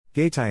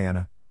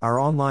Gaetana, our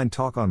online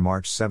talk on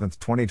March 7,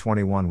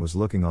 2021 was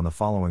looking on the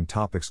following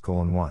topics: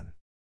 1.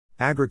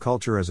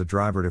 Agriculture as a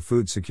driver to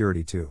food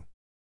security. 2.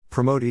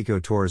 Promote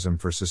ecotourism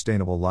for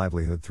sustainable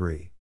livelihood.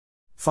 3.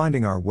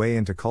 Finding our way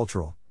into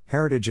cultural,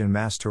 heritage and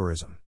mass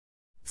tourism.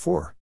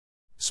 4.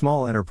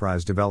 Small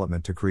enterprise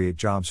development to create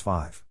jobs.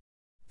 5.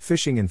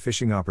 Fishing and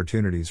fishing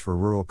opportunities for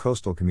rural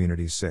coastal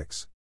communities.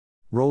 6.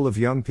 Role of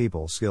young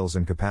people, skills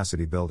and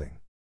capacity building.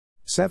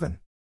 7.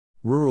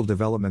 Rural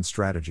development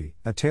strategy,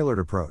 a tailored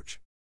approach.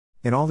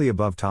 In all the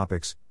above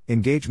topics,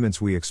 engagements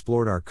we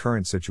explored our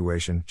current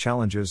situation,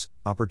 challenges,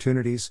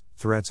 opportunities,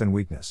 threats and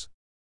weakness.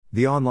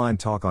 The online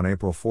talk on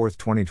April 4,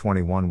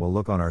 2021 will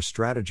look on our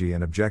strategy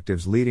and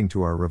objectives leading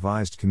to our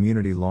revised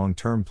community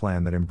long-term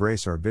plan that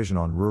embrace our vision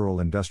on rural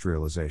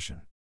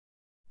industrialization.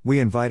 We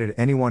invited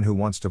anyone who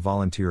wants to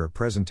volunteer a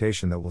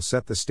presentation that will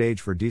set the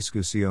stage for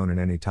discussion in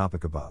any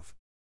topic above.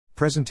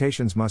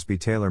 Presentations must be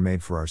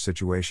tailor-made for our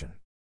situation.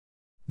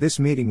 This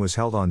meeting was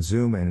held on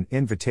Zoom and an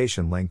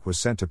invitation link was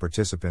sent to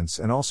participants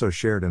and also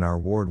shared in our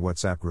ward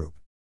WhatsApp group.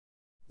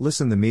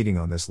 Listen the meeting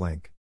on this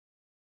link.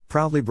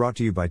 Proudly brought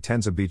to you by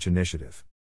Tenza Beach Initiative.